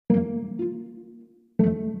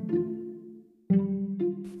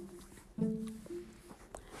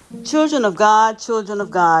Children of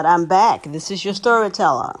God, I'm back. This is your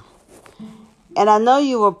storyteller. And I know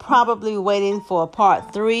you were probably waiting for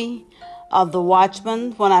part 3 of The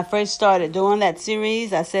Watchman. When I first started doing that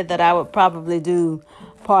series, I said that I would probably do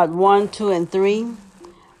part 1, 2, and 3.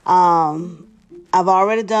 I've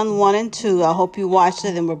already done 1 and 2. I hope you watched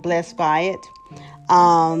it and were blessed by it.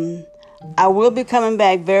 I will be coming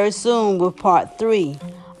back very soon with part 3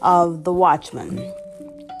 of The Watchman.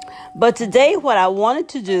 But today, what I wanted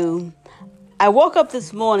to do, I woke up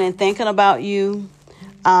this morning thinking about you,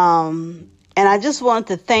 and I just wanted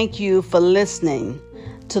to thank you for listening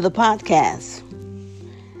to the podcast.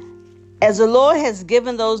 As the Lord has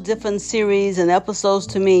given those different series and episodes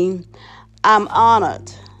to me, I'm honored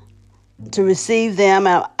to receive them,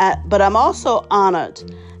 but I'm also honored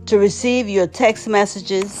to receive your text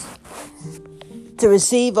messages, to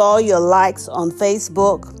receive all your likes on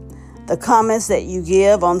Facebook, the comments that you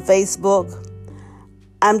give on Facebook.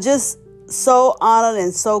 I'm just so honored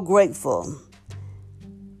and so grateful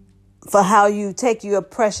for how you take your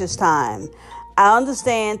precious time. I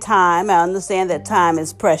understand time. I understand that time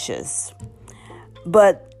is precious.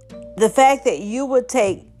 But the fact that you would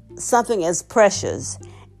take something as precious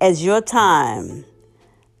as your time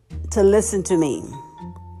to listen to me,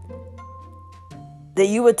 that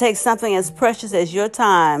you would take something as precious as your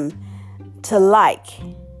time to like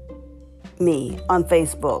me on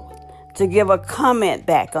Facebook, to give a comment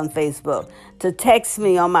back on Facebook, to text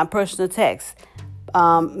me on my personal text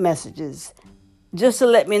messages, just to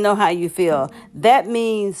let me know how you feel. That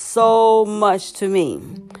means so much to me.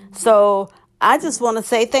 So I just want to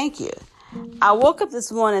say thank you. I woke up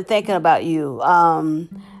this morning thinking about you.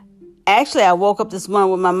 Actually, I woke up this morning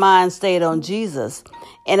with my mind stayed on Jesus.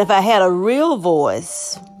 And if I had a real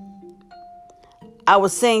voice, I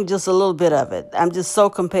would sing just a little bit of it. I'm just so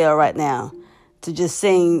compelled right now to just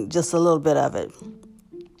sing just a little bit of it.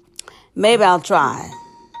 Maybe I'll try.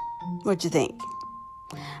 What you think?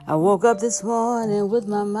 I woke up this morning with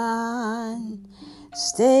my mind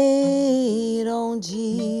stayed on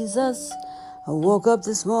Jesus. I woke up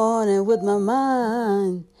this morning with my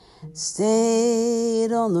mind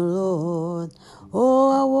stayed on the Lord.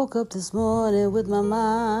 Oh, I woke up this morning with my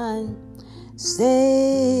mind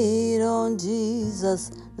stayed on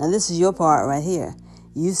Jesus. Now this is your part right here.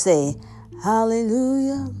 You say,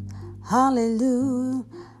 hallelujah, hallelujah,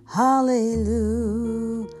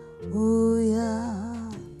 hallelujah.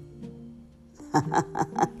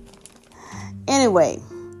 Anyway,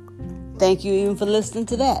 thank you even for listening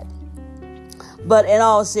to that. But in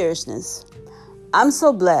all seriousness, I'm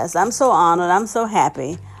so blessed. I'm so honored. I'm so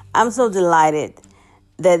happy. I'm so delighted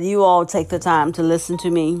that you all take the time to listen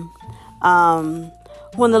to me.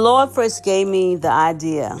 When the Lord first gave me the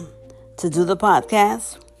idea to do the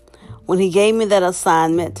podcast, when he gave me that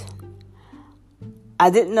assignment,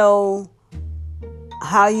 I didn't know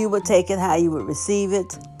how you would take it, how you would receive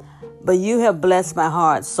it, but you have blessed my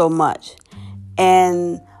heart so much.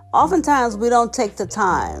 And oftentimes we don't take the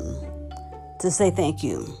time to say thank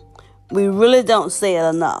you. We really don't say it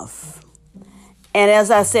enough. And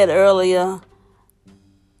as I said earlier,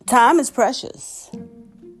 time is precious.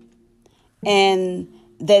 And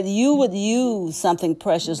that you would use something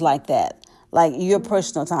precious like that, like your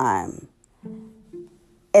personal time,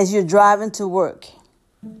 as you're driving to work,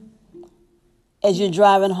 as you're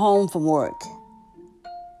driving home from work,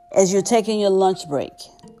 as you're taking your lunch break,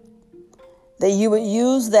 that you would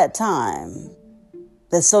use that time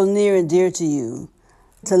that's so near and dear to you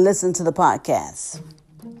to listen to the podcast.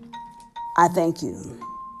 I thank you.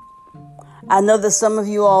 I know that some of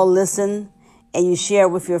you all listen and you share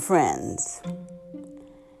with your friends.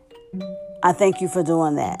 I thank you for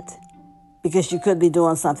doing that, because you could be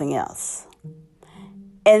doing something else.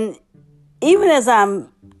 And even as I'm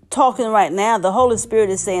talking right now, the Holy Spirit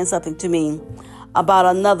is saying something to me about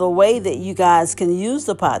another way that you guys can use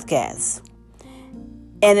the podcast.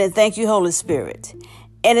 And thank you, Holy Spirit.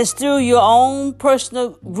 And it's through your own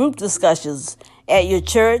personal group discussions at your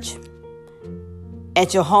church,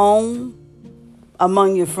 at your home,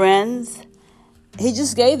 among your friends. He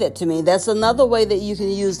just gave that to me. That's another way that you can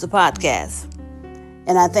use the podcast.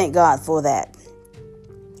 And I thank God for that.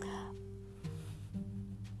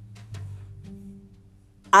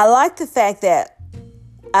 I like the fact that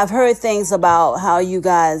I've heard things about how you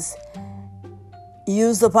guys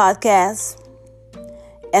use the podcast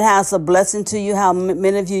and how it's a blessing to you, how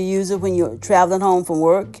many of you use it when you're traveling home from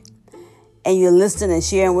work and you're listening and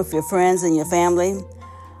sharing with your friends and your family.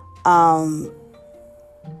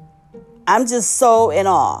 I'm just so in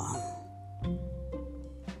awe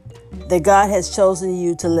that God has chosen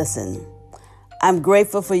you to listen. I'm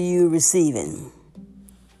grateful for you receiving.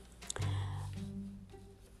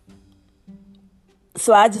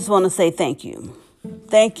 So I just want to say thank you.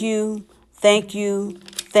 Thank you, thank you,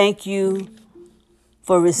 thank you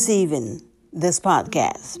for receiving this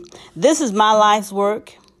podcast. This is my life's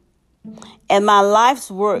work, and my life's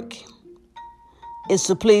work is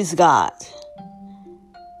to please God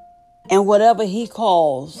and whatever He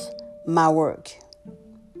calls my work.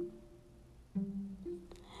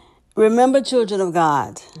 Remember, children of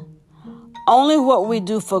God, only what we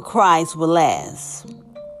do for Christ will last.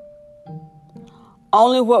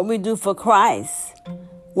 Only what we do for Christ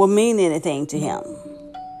will mean anything to Him.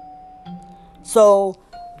 So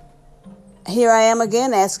here I am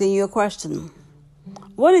again asking you a question.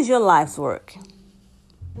 What is your life's work?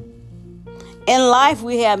 In life,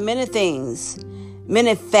 we have many things,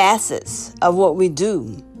 many facets of what we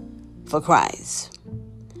do for Christ.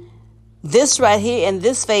 This right here in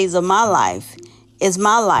this phase of my life is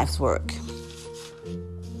my life's work.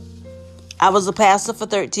 I was a pastor for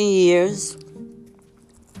 13 years.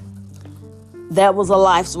 That was a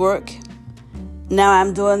life's work. Now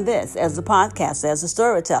I'm doing this as a podcaster, as a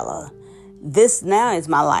storyteller. This now is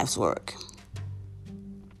my life's work.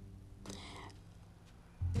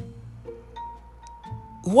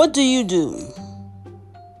 What do you do?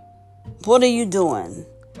 What are you doing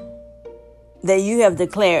that you have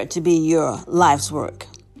declared to be your life's work?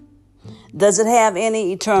 Does it have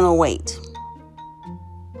any eternal weight?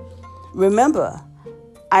 Remember,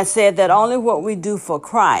 I said that only what we do for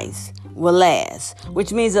Christ will last,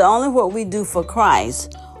 which means that only what we do for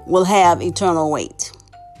Christ will have eternal weight.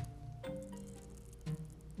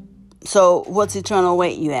 So what's eternal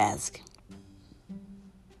weight, you ask?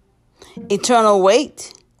 Eternal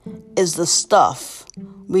weight is the stuff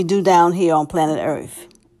we do down here on planet Earth.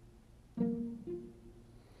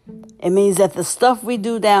 It means that the stuff we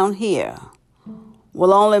do down here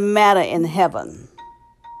will only matter in heaven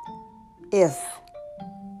if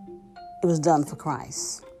it was done for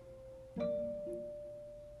Christ.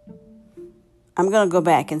 I'm going to go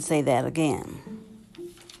back and say that again.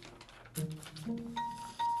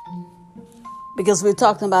 Because we're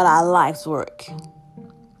talking about our life's work.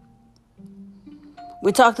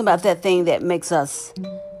 We're talking about that thing that makes us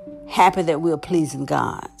happy that we're pleasing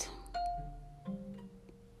God.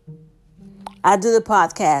 I do the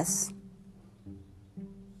podcast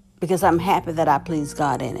because I'm happy that I please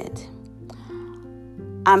God in it.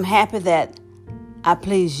 I'm happy that I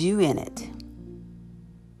please you in it.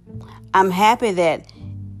 I'm happy that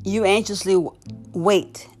you anxiously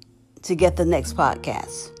wait to get the next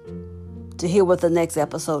podcast, to hear what the next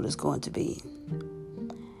episode is going to be.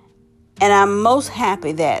 And I'm most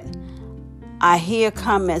happy that I hear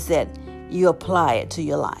comments that you apply it to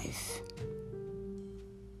your life.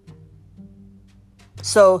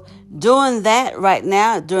 So doing that right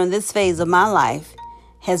now, during this phase of my life,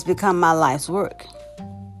 has become my life's work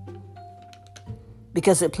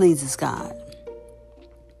because it pleases God.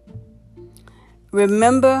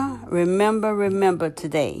 Remember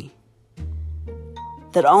today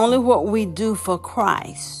that only what we do for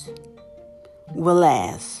Christ will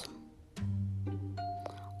last.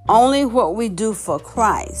 Only what we do for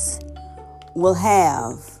Christ will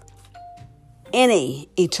have any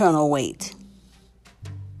eternal weight.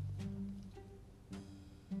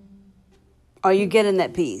 Are you getting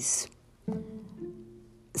that piece?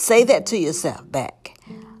 Say that to yourself back.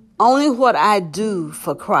 Only what I do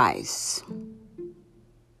for Christ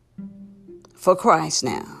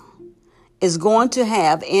now, is going to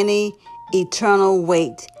have any eternal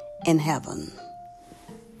weight in heaven.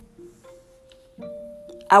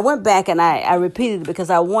 I went back and I repeated it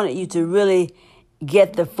because I wanted you to really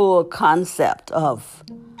get the full concept of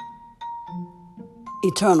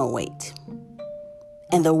eternal weight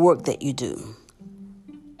and the work that you do.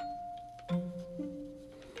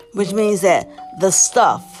 Which means that the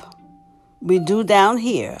stuff we do down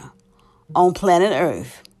here on planet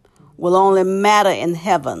Earth will only matter in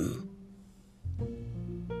heaven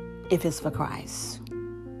if it's for Christ.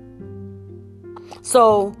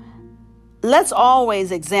 So let's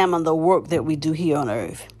always examine the work that we do here on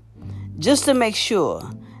earth, just to make sure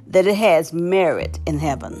that it has merit in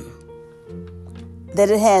heaven, that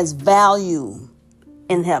it has value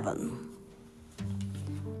in heaven.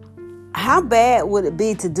 How bad would it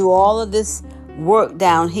be to do all of this work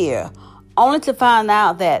down here, only to find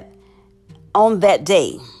out that on that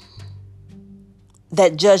day,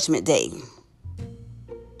 that judgment day,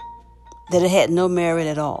 that it had no merit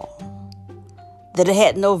at all, that it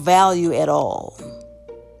had no value at all,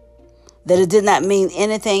 that it did not mean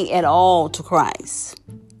anything at all to Christ.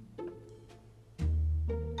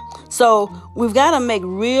 So we've got to make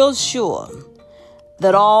real sure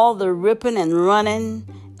that all the ripping and running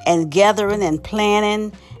and gathering and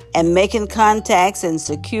planning and making contacts and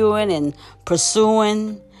securing and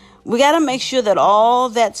pursuing. We got to make sure that all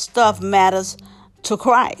that stuff matters to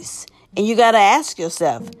Christ. And you got to ask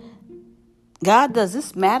yourself, God, does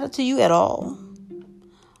this matter to you at all?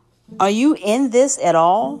 Are you in this at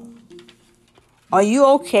all? Are you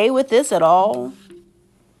okay with this at all?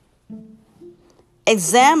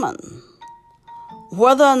 Examine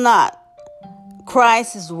whether or not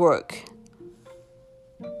Christ's work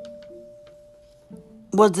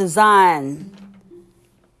was designed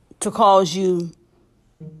to cause you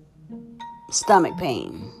stomach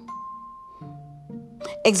pain.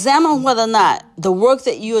 Examine whether or not the work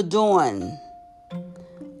that you're doing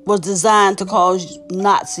was designed to cause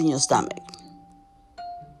knots in your stomach,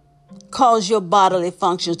 cause your bodily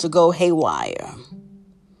functions to go haywire.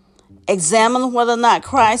 Examine whether or not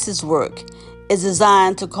Christ's work is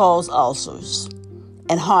designed to cause ulcers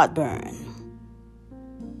and heartburn,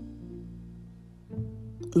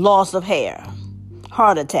 loss of hair,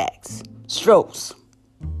 heart attacks, strokes.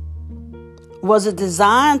 Was it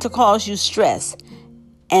designed to cause you stress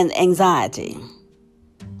and anxiety,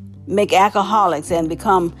 make alcoholics and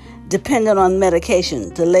become dependent on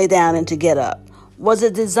medication to lay down and to get up? Was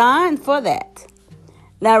it designed for that?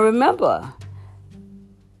 Now remember,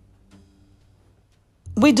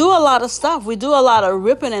 we do a lot of stuff. We do a lot of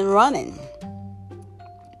ripping and running.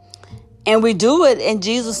 And we do it in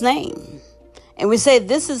Jesus' name. And we say,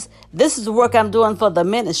 this is the work I'm doing for the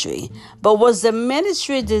ministry. But was the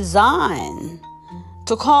ministry designed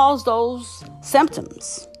to cause those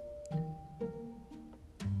symptoms?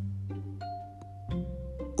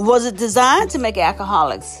 Was it designed to make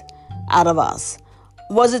alcoholics out of us?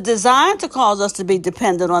 Was it designed to cause us to be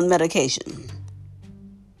dependent on medication?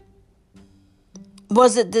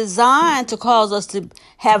 Was it designed to cause us to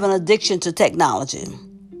have an addiction to technology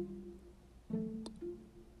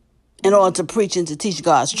in order to preach and to teach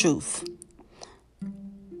God's truth?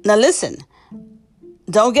 Now listen,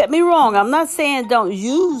 don't get me wrong. I'm not saying don't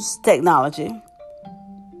use technology.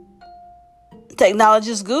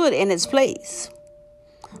 Technology is good in its place.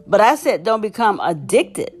 But I said don't become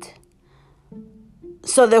addicted,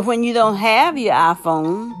 so that when you don't have your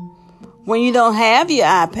iPhone, when you don't have your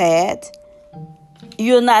iPad,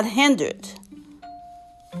 you're not hindered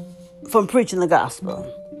from preaching the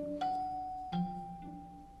gospel.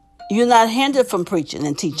 You're not hindered from preaching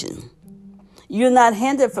and teaching. You're not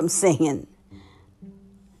hindered from singing.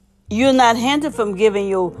 You're not hindered from giving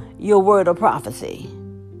your word of prophecy.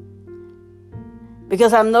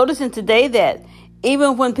 Because I'm noticing today that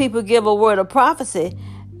even when people give a word of prophecy,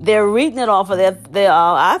 they're reading it off of their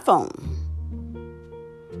iPhone.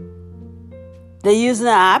 They're using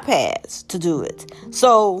their iPads to do it.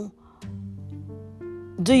 So,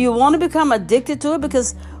 do you want to become addicted to it?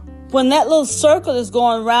 Because when that little circle is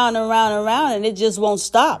going round and round and round and it just won't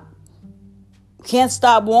stop, can't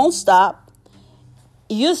stop, won't stop,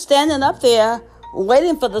 you're standing up there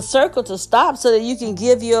waiting for the circle to stop so that you can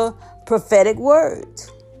give your prophetic word.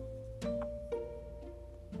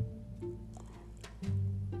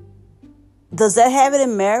 Does that have it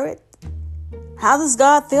in merit? How does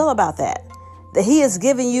God feel about that? That he is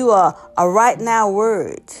giving you a right now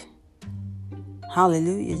word.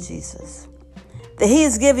 Hallelujah, Jesus. That he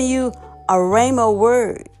is giving you a rhema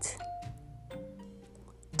word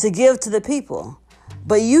to give to the people.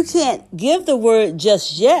 But you can't give the word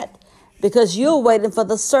just yet because you're waiting for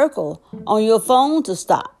the circle on your phone to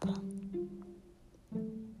stop.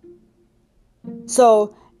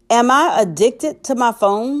 So, am I addicted to my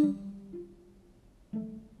phone?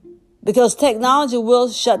 Because technology will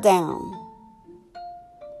shut down.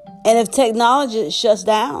 And if technology shuts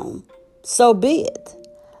down, so be it.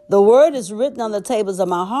 The word is written on the tables of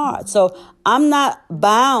my heart. So I'm not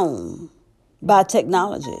bound by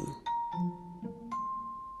technology.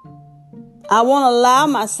 I won't allow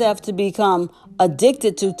myself to become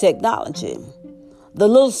addicted to technology. The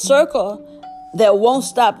little circle that won't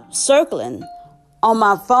stop circling on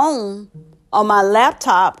my phone, on my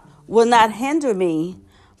laptop, will not hinder me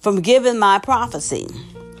from giving my prophecy,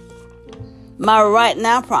 my right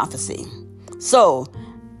now prophecy. So,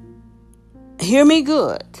 hear me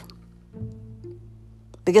good,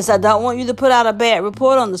 because I don't want you to put out a bad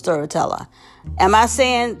report on the storyteller. Am I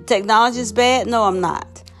saying technology is bad? No, I'm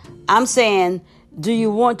not. I'm saying, do you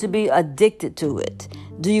want to be addicted to it?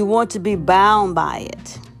 Do you want to be bound by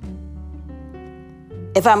it?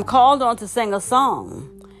 If I'm called on to sing a song,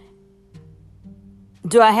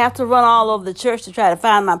 do I have to run all over the church to try to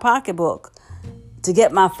find my pocketbook to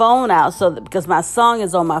get my phone out because my song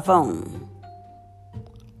is on my phone?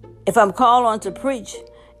 If I'm called on to preach,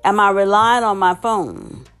 am I relying on my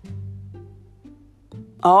phone?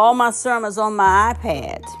 All my sermons on my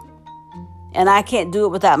iPad? and I can't do it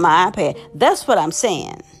without my iPad. That's what I'm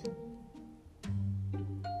saying.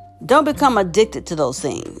 Don't become addicted to those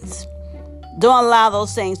things. Don't allow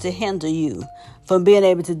those things to hinder you from being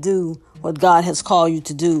able to do what God has called you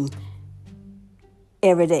to do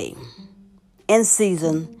every day, in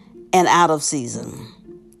season and out of season.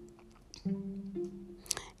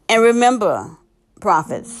 And remember,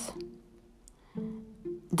 prophets,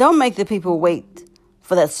 don't make the people wait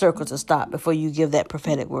for that circle to stop before you give that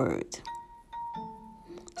prophetic word.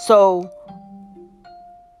 So,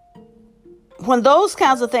 when those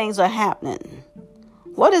kinds of things are happening,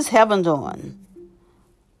 what is heaven doing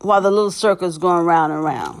while the little circle is going round and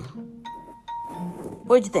round?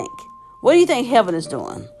 What do you think? What do you think heaven is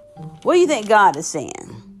doing? What do you think God is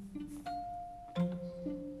saying?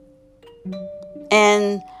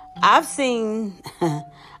 And I've seen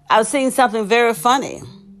something very funny.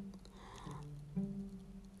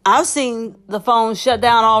 I've seen the phone shut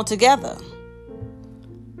down altogether.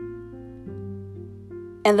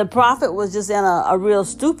 And the prophet was just in a real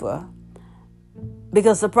stupor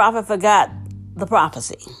because the prophet forgot the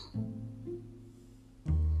prophecy.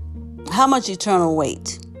 How much eternal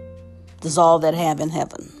weight does all that have in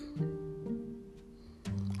heaven?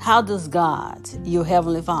 How does God, your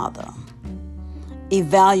Heavenly Father,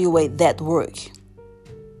 evaluate that work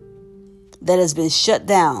that has been shut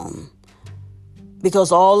down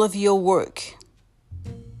because all of your work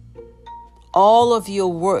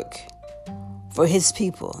for His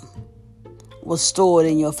people was stored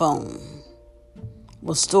in your phone,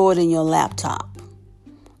 was stored in your laptop,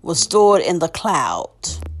 was stored in the cloud,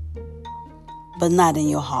 but not in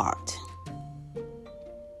your heart?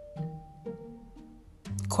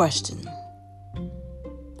 Question: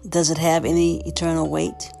 does it have any eternal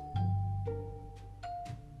weight?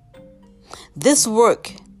 This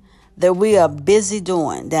work that we are busy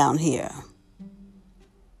doing down here,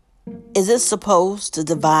 is it supposed to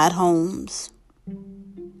divide homes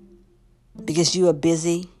because you are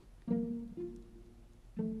busy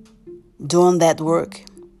doing that work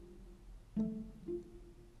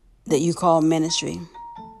that you call ministry?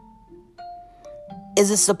 Is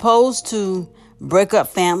it supposed to break up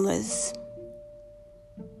families?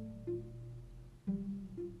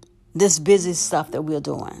 This busy stuff that we're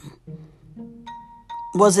doing,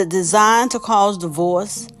 was it designed to cause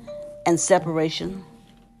divorce and separation?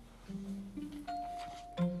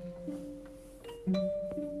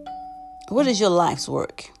 What is your life's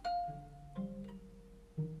work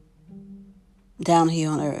down here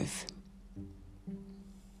on earth?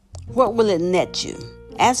 What will it net you?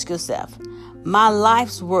 Ask yourself, my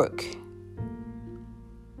life's work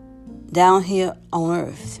down here on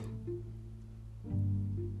earth,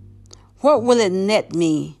 what will it net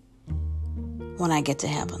me when I get to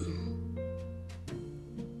heaven?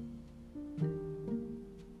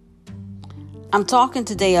 I'm talking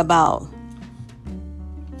today about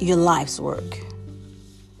your life's work.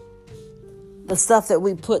 The stuff that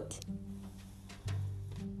we put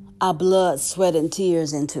our blood, sweat, and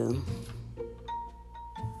tears into.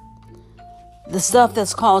 The stuff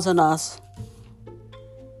that's causing us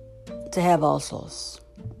to have ulcers,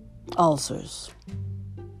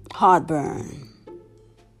 heartburn,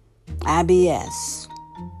 IBS,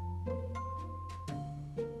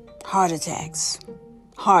 heart attacks,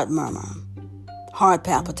 heart murmur, heart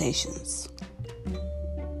palpitations.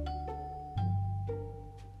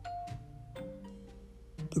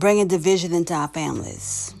 Bringing division into our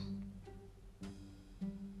families.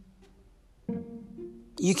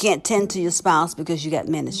 You can't tend to your spouse because you got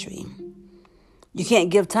ministry. You can't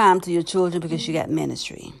give time to your children because you got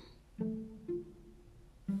ministry.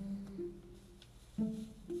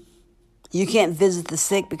 You can't visit the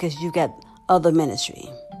sick because you got other ministry,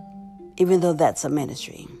 even though that's a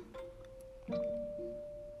ministry.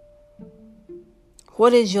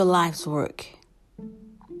 What is your life's work?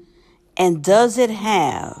 And does it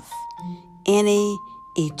have any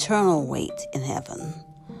eternal weight in heaven?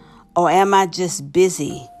 Or am I just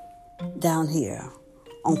busy down here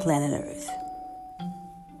on planet Earth?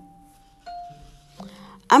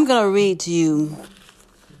 I'm going to read to you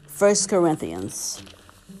 1 Corinthians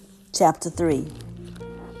chapter 3.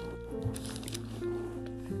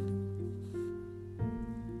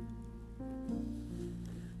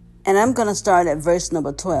 And I'm going to start at verse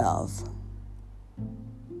number 12.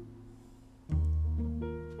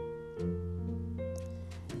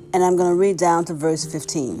 And I'm going to read down to verse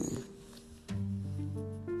 15.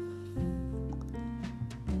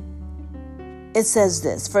 It says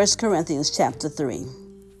this, 1 Corinthians chapter 3.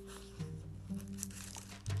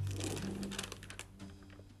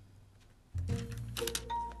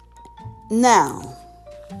 Now,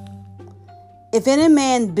 if any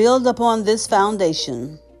man build upon this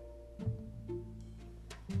foundation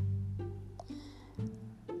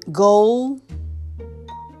gold,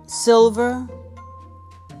 silver,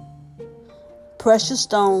 precious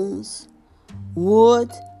stones, wood,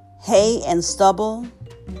 hay, and stubble.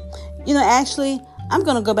 Actually, I'm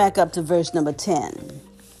going to go back up to verse number 10.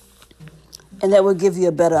 And that will give you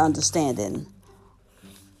a better understanding.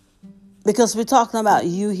 Because we're talking about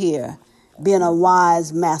you here being a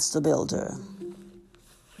wise master builder.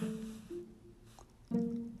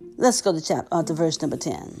 Let's go to verse number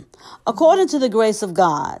 10. According to the grace of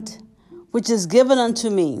God, which is given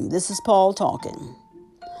unto me. This is Paul talking.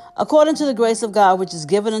 According to the grace of God, which is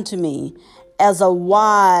given unto me as a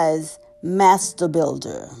wise master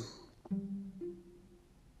builder.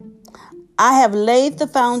 I have laid the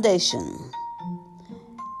foundation,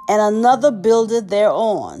 and another buildeth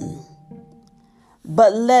thereon.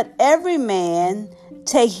 But let every man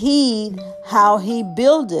take heed how he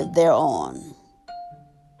buildeth thereon.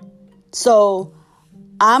 So,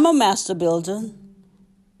 I'm a master builder.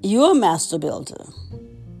 You're a master builder.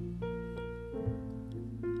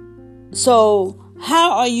 So,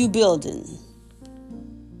 how are you building?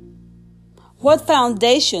 What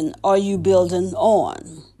foundation are you building on?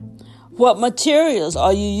 What materials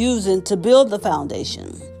are you using to build the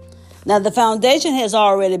foundation? Now, the foundation has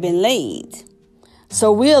already been laid.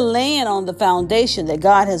 So we're laying on the foundation that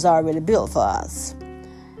God has already built for us.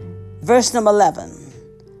 Verse number 11.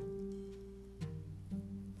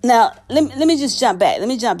 Now, let me just jump back.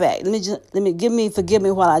 Forgive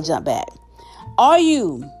me while I jump back. Are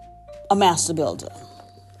you a master builder?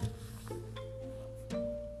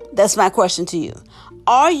 That's my question to you.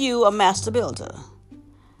 Are you a master builder?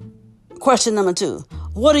 Question number 2.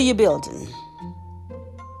 What are you building?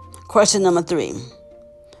 Question number 3.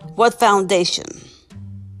 What foundation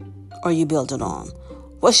are you building on?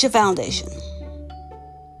 What's your foundation?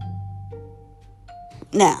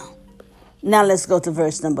 Now let's go to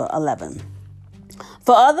verse number 11.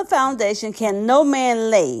 For other foundation can no man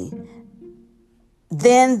lay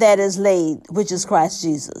than that is laid, which is Christ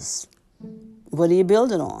Jesus. What are you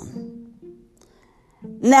building on?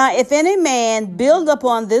 Now, if any man build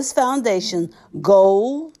upon this foundation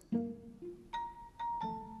gold,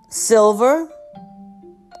 silver,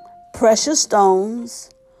 precious stones,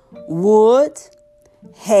 wood,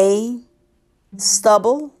 hay,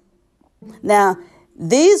 stubble. Now,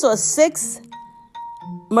 these are 6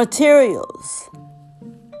 materials.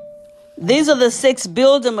 These are the 6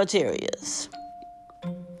 building materials.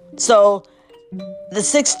 So, the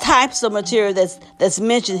 6 types of material that's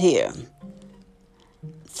mentioned here.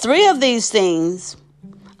 3 of these things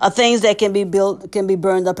are things that can be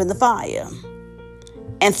burned up in the fire.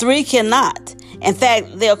 And 3 cannot. In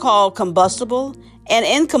fact, they're called combustible and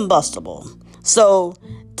incombustible. So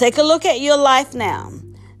take a look at your life now.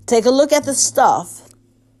 Take a look at the stuff.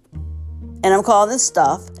 And I'm calling this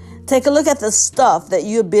stuff. Take a look at the stuff that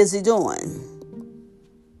you're busy doing.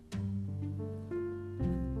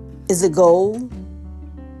 Is it gold?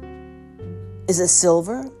 Is it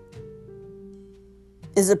silver?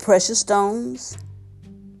 Is it precious stones?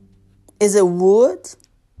 Is it wood?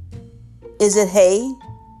 Is it hay?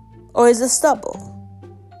 Or is it stubble?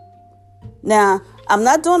 Now, I'm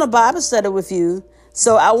not doing a Bible study with you,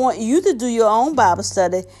 so I want you to do your own Bible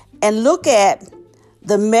study and look at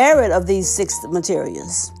the merit of these 6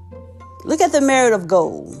 materials. Look at the merit of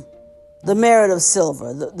gold, the merit of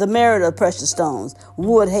silver, the merit of precious stones,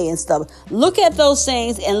 wood, hay, and stubble. Look at those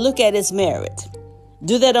things and look at its merit.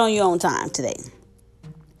 Do that on your own time today.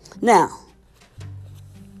 Now,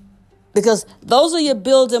 because those are your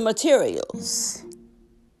building materials.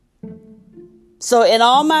 So in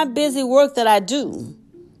all my busy work that I do,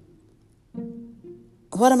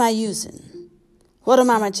 what am I using? What are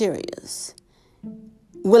my materials?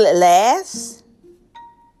 Will it last?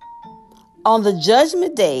 On the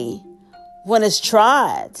judgment day, when it's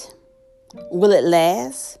tried, will it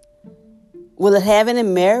last? Will it have any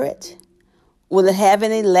merit? Will it have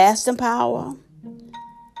any lasting power?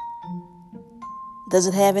 Does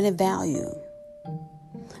it have any value?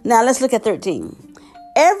 Now let's look at 13.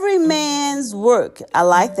 Every man's work, I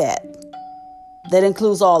like that. That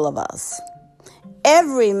includes all of us.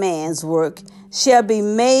 Every man's work shall be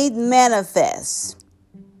made manifest.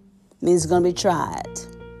 Means it's going to be tried.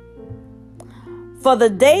 For the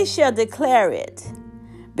day shall declare it,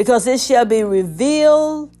 because it shall be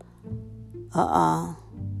revealed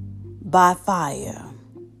by fire.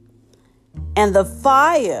 And the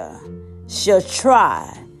fire shall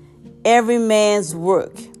try every man's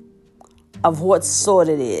work of what sort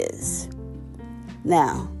it is.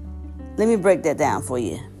 Now, let me break that down for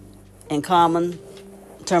you in common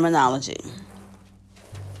terminology.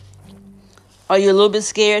 Are you a little bit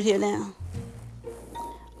scared here now?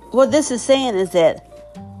 What this is saying is that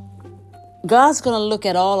God's going to look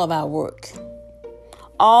at all of our work,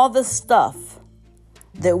 all the stuff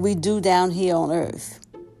that we do down here on earth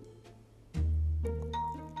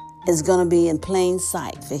is going to be in plain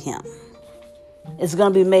sight for him. It's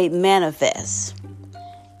going to be made manifest.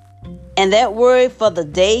 And that word for the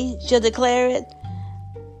day shall declare it.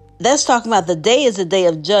 That's talking about the day is the day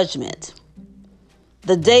of judgment.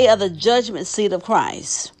 The day of the judgment seat of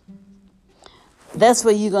Christ. That's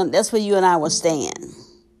where you and I will stand.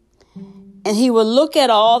 And he will look at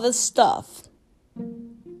all the stuff,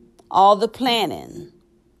 all the planning,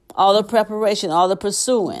 all the preparation, all the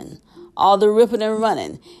pursuing, all the ripping and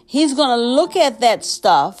running. He's going to look at that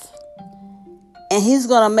stuff and he's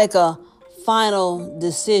going to make a final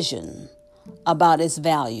decision about its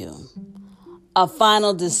value, a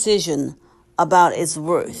final decision about its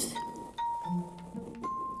worth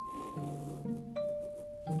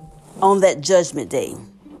on that judgment day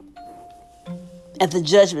at the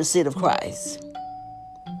judgment seat of Christ.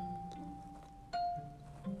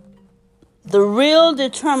 The real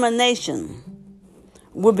determination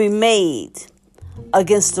will be made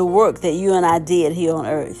against the work that you and I did here on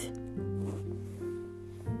earth.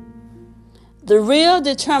 The real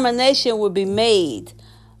determination will be made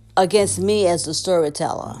against me as the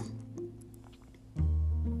storyteller.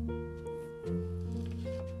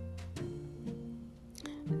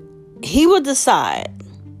 He will decide.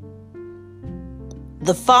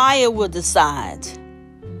 The fire will decide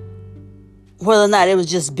whether or not it was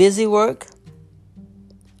just busy work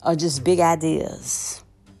or just big ideas.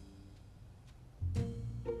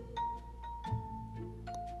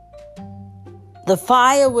 The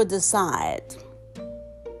fire will decide.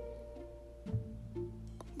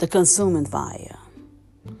 The consuming fire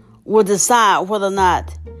will decide whether or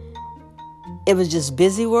not it was just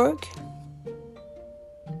busy work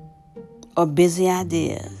or busy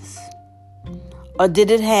ideas, or did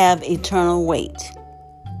it have eternal weight?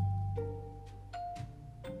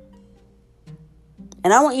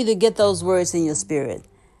 And I want you to get those words in your spirit.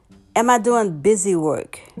 Am I doing busy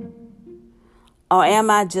work? Or am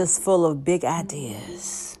I just full of big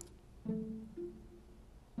ideas?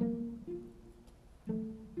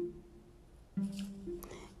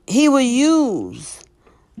 He will use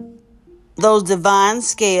those divine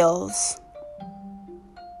scales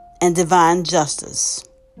and divine justice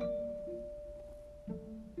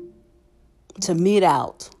to mete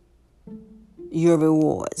out your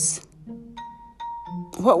rewards.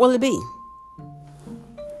 What will it be?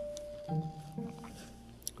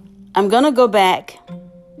 I'm going to go back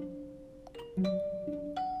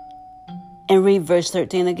and read verse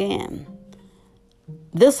 13 again.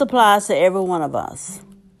 This applies to every one of us.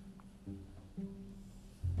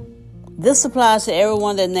 This applies to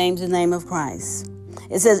everyone that names the name of Christ.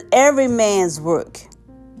 It says, every man's work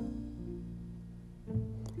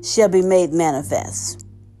shall be made manifest,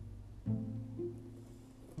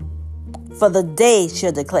 for the day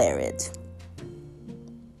shall declare it.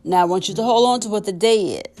 Now I want you to hold on to what the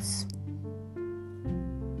day is.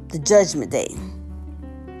 The judgment day.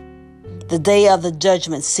 The day of the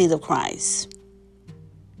judgment seat of Christ.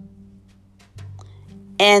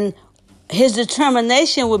 And his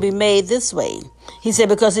determination will be made this way. He said,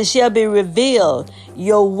 because it shall be revealed,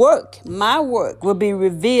 your work, my work, will be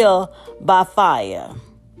revealed by fire.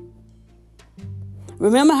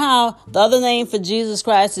 Remember how the other name for Jesus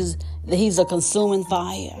Christ is that he's a consuming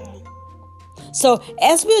fire. So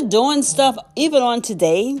as we're doing stuff, even on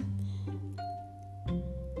today,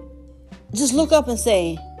 just look up and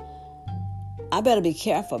say, I better be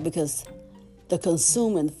careful because the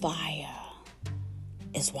consuming fire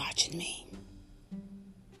is watching me.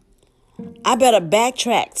 I better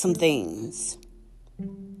backtrack some things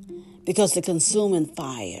because the consuming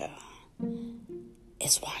fire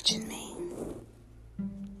is watching me.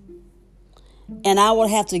 And I will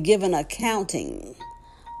have to give an accounting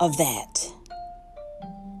of that.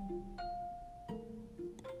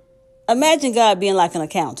 Imagine God being like an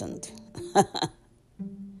accountant.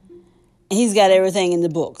 He's got everything in the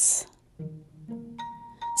books.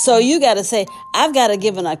 So you got to say, I've got to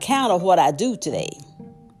give an account of what I do today.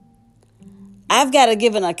 I've got to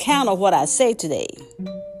give an account of what I say today.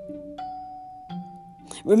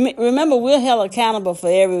 Remember, we're held accountable for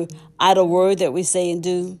every idle word that we say and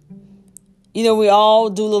do. You know, we all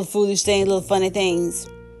do little foolish things, little funny things,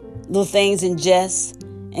 little things in jest.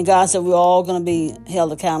 And God said we're all going to be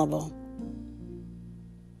held accountable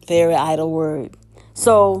for every idle word.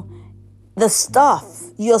 So the stuff,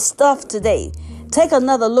 your stuff today, take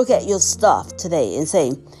another look at your stuff today and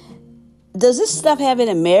say, does this stuff have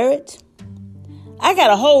any merit? I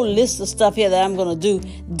got a whole list of stuff here that I'm going to do.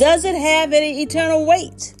 Does it have any eternal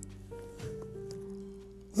weight?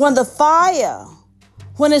 When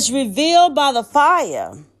it's revealed by the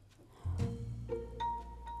fire,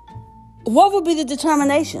 what would be the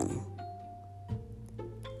determination?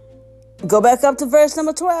 Go back up to verse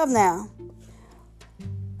number 12 now.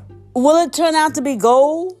 Will it turn out to be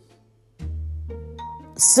gold,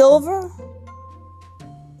 silver,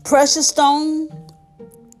 precious stone?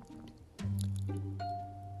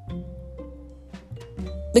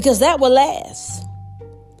 Because that will last.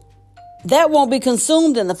 That won't be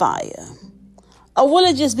consumed in the fire. Or will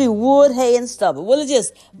it just be wood, hay, and stubble? Will it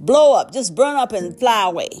just blow up, just burn up and fly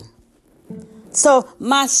away? So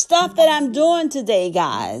my stuff that I'm doing today,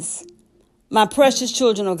 guys, my precious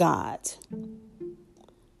children of God,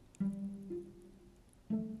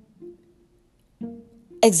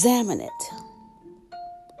 examine it.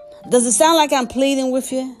 Does it sound like I'm pleading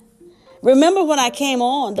with you? Remember when I came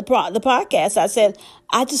on the podcast, I said,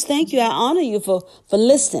 I just thank you. I honor you for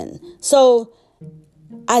listening. So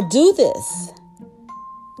I do this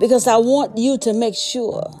because I want you to make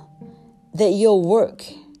sure that your work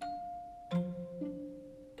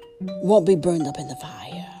won't be burned up in the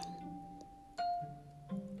fire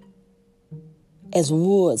as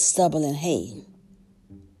wood, stubble, and hay.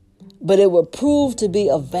 But it will prove to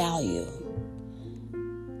be of value.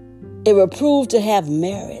 It will prove to have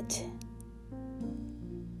merit.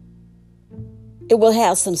 It will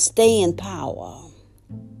have some staying power.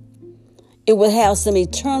 It will have some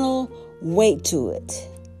eternal weight to it.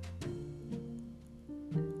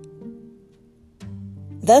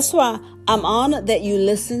 That's why I'm honored that you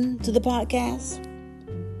listen to the podcast.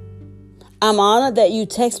 I'm honored that you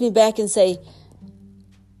text me back and say,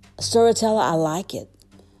 Storyteller, I like it.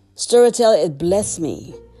 Storyteller, it blessed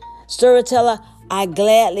me. Storyteller, I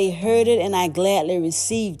gladly heard it and I gladly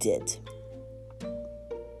received it.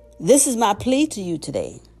 This is my plea to you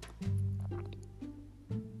today.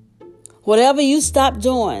 Whatever you stopped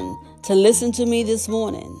doing to listen to me this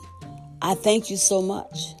morning, I thank you so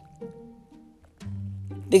much.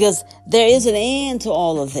 Because there is an end to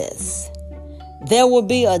all of this. There will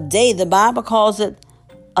be a day. The Bible calls it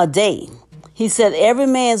a day. He said, every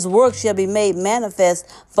man's work shall be made manifest,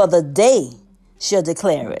 for the day shall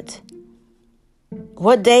declare it.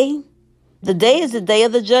 What day? The day is the day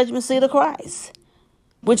of the judgment seat of Christ,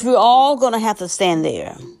 which we're all going to have to stand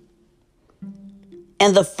there.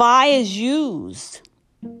 And the fire is used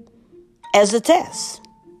as a test.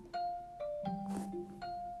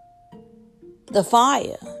 The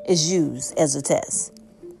fire is used as a test.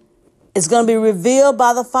 It's going to be revealed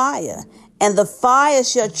by the fire. And the fire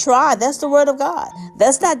shall try. That's the word of God.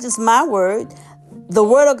 That's not just my word. The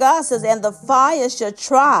word of God says, and the fire shall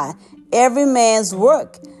try every man's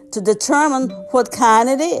work to determine what kind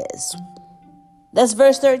it is. That's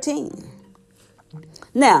verse 13.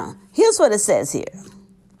 Now, here's what it says here. And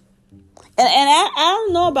I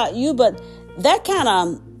don't know about you, but that kind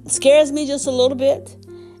of scares me just a little bit.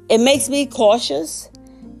 It makes me cautious.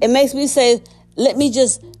 It makes me say, let me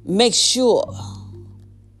just make sure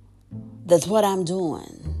that what I'm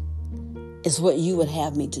doing is what you would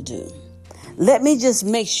have me to do. Let me just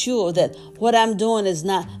make sure that what I'm doing is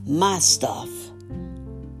not my stuff,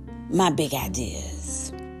 my big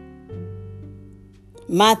ideas,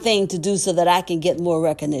 my thing to do so that I can get more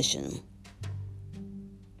recognition,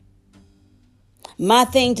 my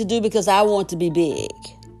thing to do because I want to be big,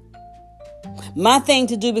 my thing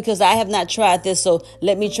to do because I have not tried this, so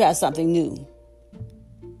let me try something new.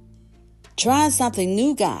 Trying something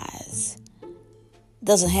new, guys,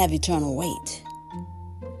 doesn't have eternal weight.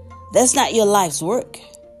 That's not your life's work.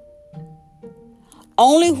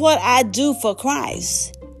 Only what I do for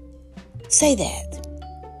Christ, say that.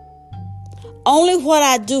 Only what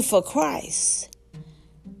I do for Christ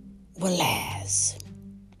will last.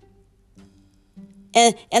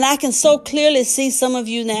 And I can so clearly see some of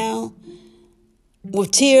you now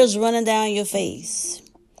with tears running down your face,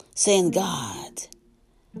 saying, God,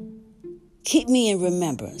 keep me in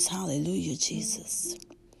remembrance. Hallelujah, Jesus.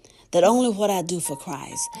 That only what I do for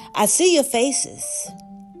Christ. I see your faces.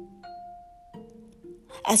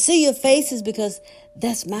 I see your faces because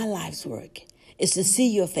that's my life's work. Is to see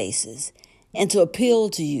your faces and to appeal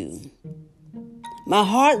to you. My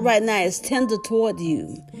heart right now is tender toward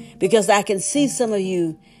you because I can see some of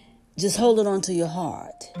you just holding on to your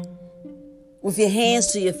heart with your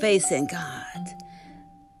hands to your face saying, God,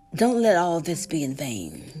 don't let all this be in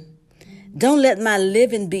vain. Don't let my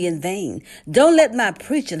living be in vain. Don't let my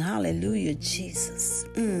preaching, hallelujah, Jesus.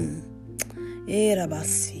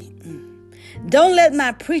 Don't let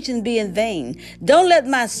my preaching be in vain. Don't let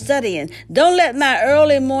my studying. Don't let my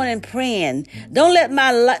early morning praying. Don't let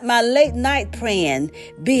my late night praying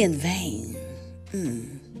be in vain.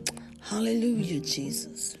 Hallelujah,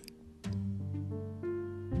 Jesus.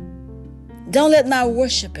 Don't let my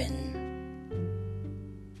worshiping,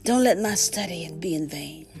 don't let my studying be in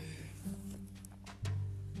vain.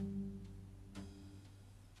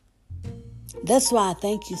 That's why I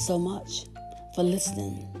thank you so much for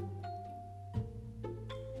listening.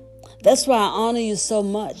 That's why I honor you so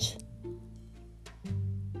much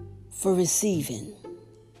for receiving.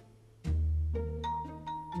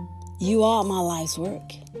 You are my life's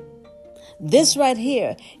work. This right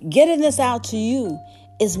here, getting this out to you,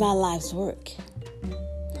 is my life's work.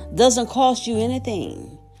 Doesn't cost you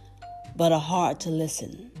anything but a heart to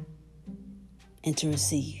listen and to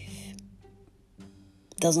receive.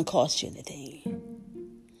 Doesn't cost you anything.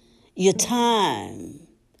 Your time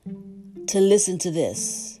to listen to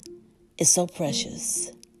this is so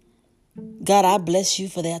precious. God, I bless you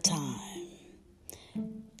for their time.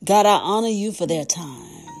 God, I honor you for their time.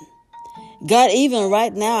 God, even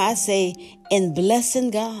right now, I say, in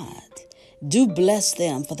blessing God, do bless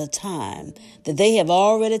them for the time that they have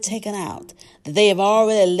already taken out, that they have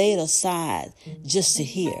already laid aside just to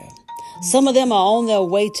hear. Some of them are on their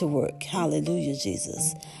way to work. Hallelujah,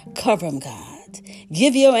 Jesus. Cover them, God.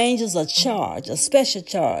 Give your angels a charge, a special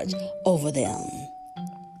charge over them.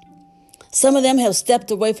 Some of them have stepped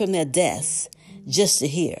away from their desks just to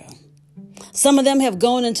hear. Some of them have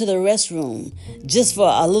gone into the restroom just for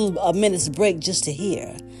a minute's break just to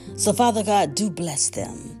hear. So, Father God, do bless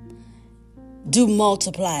them. Do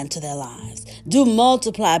multiply into their lives. Do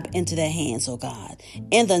multiply into their hands, oh God.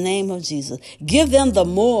 In the name of Jesus. Give them the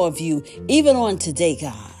more of you, even on today,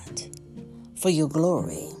 God. For your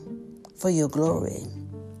glory. For your glory.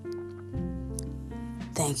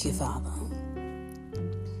 Thank you, Father.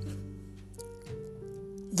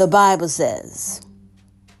 The Bible says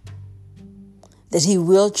that he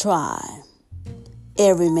will try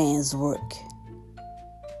every man's work.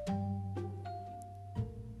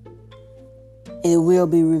 It will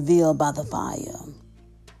be revealed by the fire.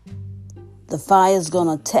 The fire is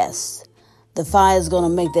going to test. The fire is going to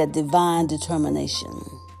make that divine determination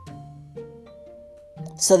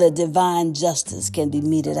so that divine justice can be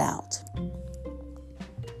meted out.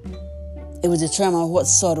 It will determine what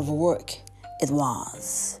sort of work it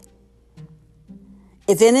was.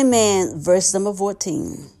 If any man, verse number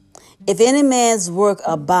 14, if any man's work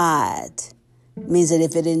abide, means that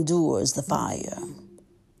if it endures the fire.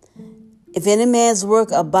 If any man's work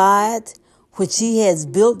abide, which he has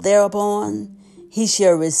built thereupon, he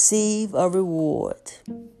shall receive a reward.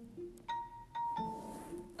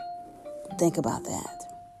 Think about that.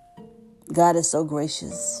 God is so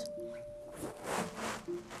gracious.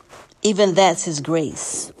 Even that's his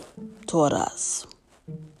grace toward us.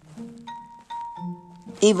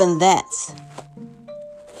 Even that's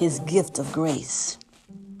his gift of grace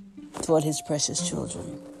toward his precious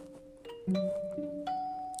children.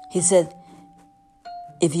 He said,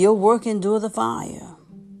 if your work endure the fire,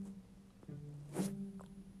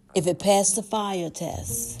 if it passed the fire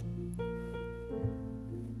test,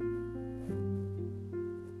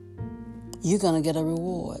 you're going to get a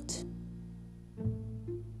reward.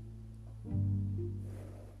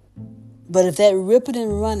 But if that ripping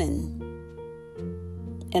and running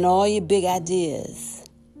and all your big ideas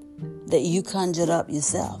that you conjured up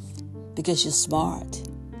yourself because you're smart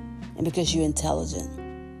and because you're intelligent,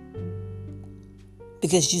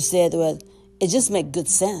 because you said, well, it just makes good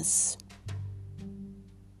sense.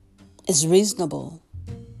 It's reasonable.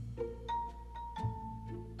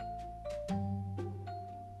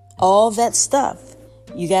 All that stuff,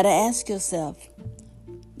 you got to ask yourself,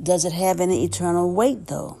 does it have any eternal weight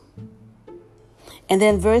though? And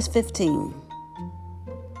then verse 15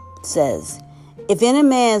 says, if any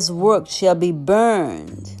man's work shall be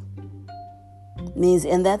burned, means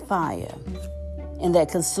in that fire, in that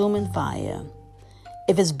consuming fire,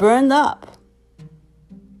 if it's burned up,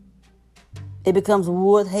 it becomes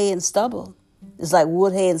wood, hay, and stubble. It's like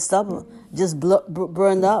wood, hay, and stubble, just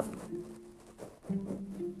burned up,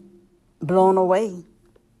 blown away.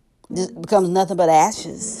 Just becomes nothing but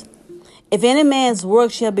ashes. If any man's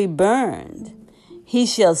work shall be burned, he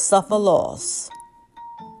shall suffer loss,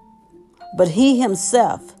 but he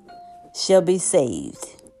himself shall be saved,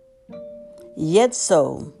 yet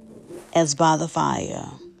so as by the fire.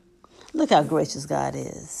 Look how gracious God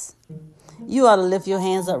is. You ought to lift your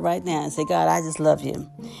hands up right now and say, God, I just love you.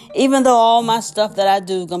 Even though all my stuff that I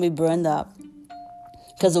do is going to be burned up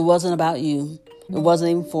because it wasn't about you. It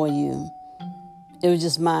wasn't even for you. It was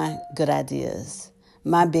just my good ideas,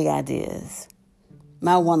 my big ideas.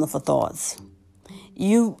 my wonderful thoughts.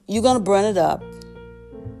 You're going to burn it up,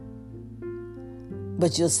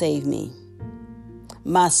 but you'll save me.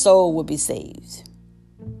 My soul will be saved.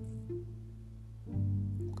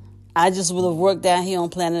 I just would have worked down here on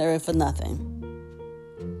planet Earth for nothing.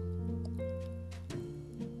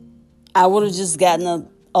 I would have just gotten an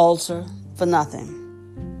ulcer for nothing.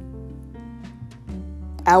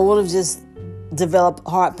 I would have just developed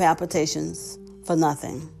heart palpitations for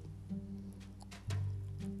nothing.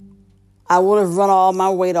 I would have run all my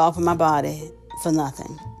weight off of my body for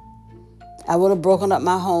nothing. I would have broken up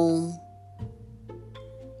my home.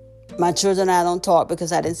 My children and I don't talk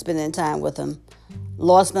because I didn't spend any time with them.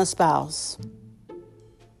 Lost my spouse.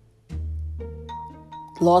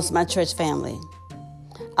 Lost my church family.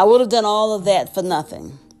 I would have done all of that for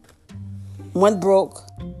nothing. Went broke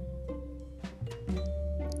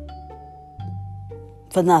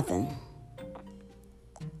for nothing.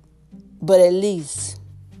 But at least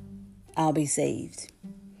I'll be saved.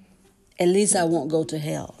 At least I won't go to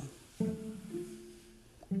hell.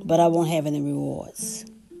 But I won't have any rewards.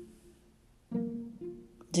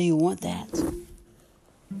 Do you want that?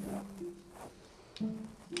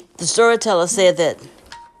 The storyteller said that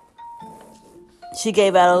she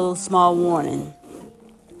gave out a little small warning.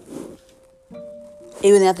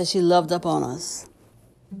 Even after she loved up on us,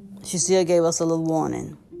 she still gave us a little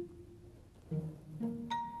warning.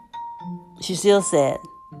 She still said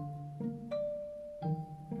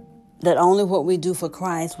that only what we do for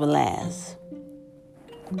Christ will last.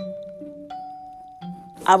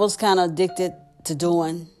 I was kind of addicted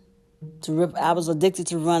to I was addicted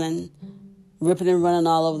to running, ripping and running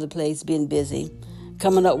all over the place, being busy,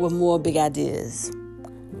 coming up with more big ideas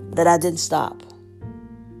that I didn't stop.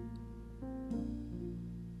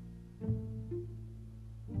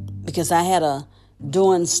 Because I had a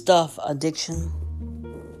doing stuff addiction.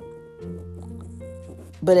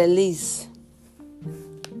 But at least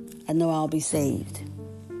I know I'll be saved.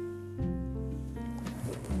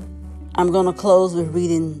 I'm going to close with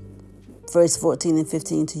reading verse 14 and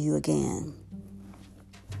 15 to you again.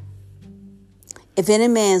 If any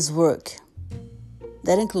man's work,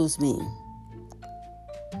 that includes me,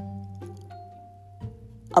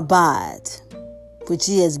 abide, which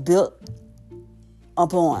he has built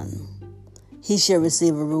upon, he shall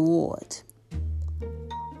receive a reward.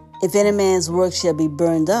 If any man's work shall be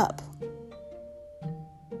burned up,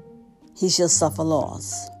 he shall suffer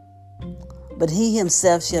loss. But he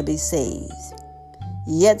himself shall be saved,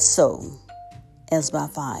 yet so as by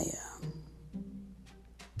fire.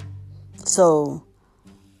 So,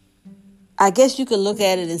 I guess you could look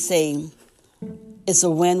at it and say, it's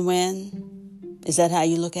a win-win. Is that how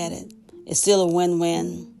you look at it? It's still a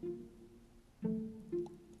win-win.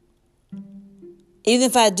 Even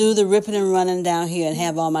if I do the ripping and running down here and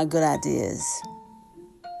have all my good ideas,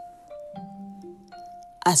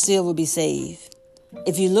 I still will be saved.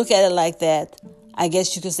 If you look at it like that, I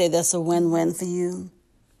guess you could say that's a win-win for you.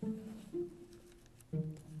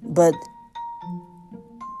 But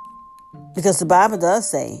because the Bible does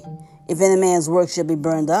say, if any man's work shall be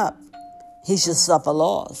burned up, he shall suffer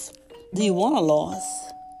loss. Do you want a loss?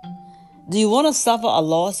 Do you want to suffer a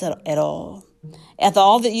loss at all? After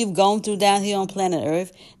all that you've gone through down here on planet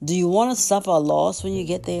Earth, do you want to suffer a loss when you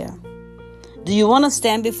get there? Do you want to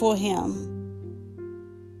stand before him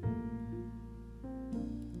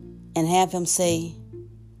and have him say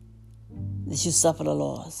that you suffered a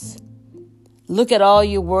loss? Look at all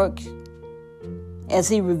your work as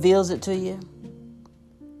he reveals it to you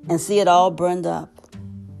and see it all burned up.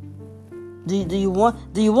 Do you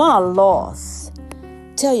want a loss?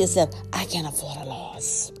 Tell yourself, I can't afford a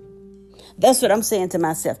loss. That's what I'm saying to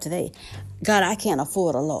myself today. God, I can't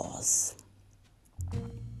afford a loss.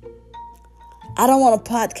 I don't want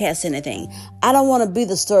to podcast anything. I don't want to be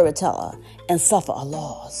the storyteller and suffer a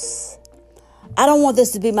loss. I don't want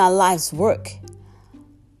this to be my life's work.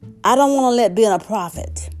 I don't want to let being a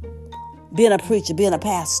prophet, being a preacher, being a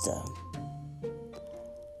pastor,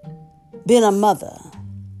 being a mother,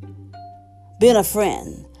 being a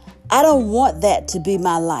friend, I don't want that to be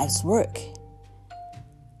my life's work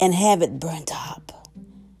and have it burnt up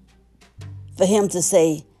for him to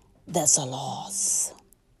say, that's a loss.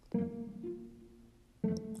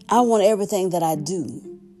 I want everything that I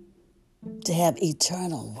do to have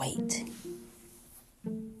eternal weight.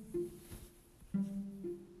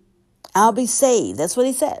 I'll be saved. That's what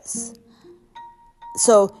he says.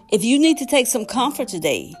 So if you need to take some comfort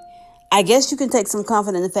today, I guess you can take some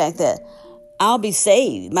comfort in the fact that I'll be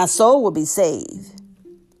saved. My soul will be saved.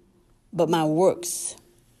 But my works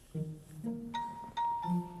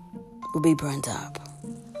will be burned up.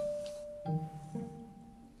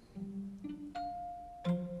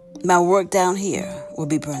 My work down here will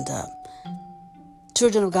be burned up.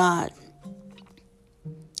 Children of God,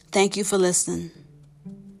 thank you for listening.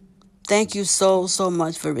 Thank you so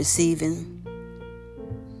much for receiving.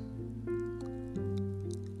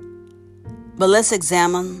 But let's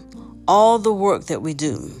examine all the work that we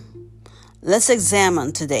do. Let's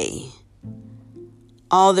examine today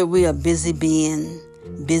all that we are busy being,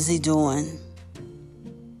 busy doing.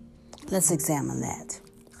 Let's examine that.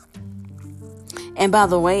 And by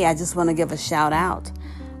the way, I just want to give a shout out.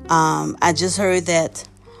 I just heard that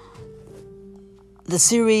the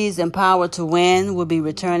series Empowered to Win will be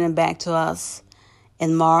returning back to us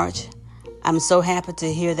in March. I'm so happy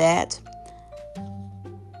to hear that.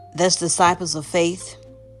 That's Disciples of Faith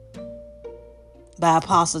by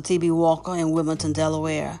Apostle T.B. Walker in Wilmington,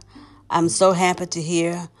 Delaware. I'm so happy to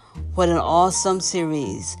hear what an awesome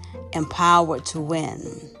series, Empowered to Win.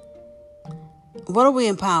 What are we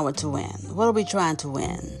empowered to win? What are we trying to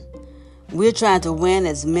win? We're trying to win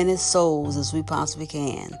as many souls as we possibly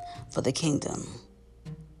can for the kingdom.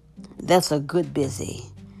 That's a good busy.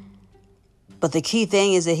 But the key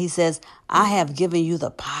thing is that he says, I have given you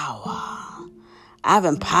the power. I've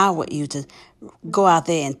empowered you to go out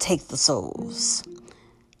there and take the souls.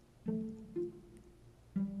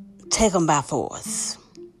 Take them by force.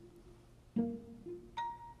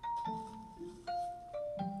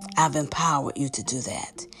 I've empowered you to do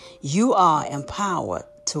that. You are empowered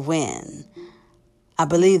to win. I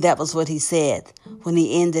believe that was what he said when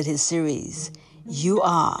he ended his series. You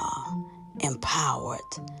are empowered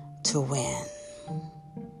to win.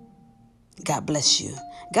 God bless you.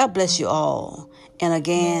 God bless you all. And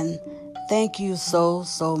again, thank you so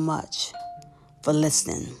much for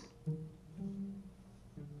listening.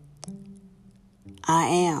 I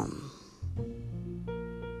am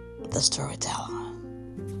the storyteller.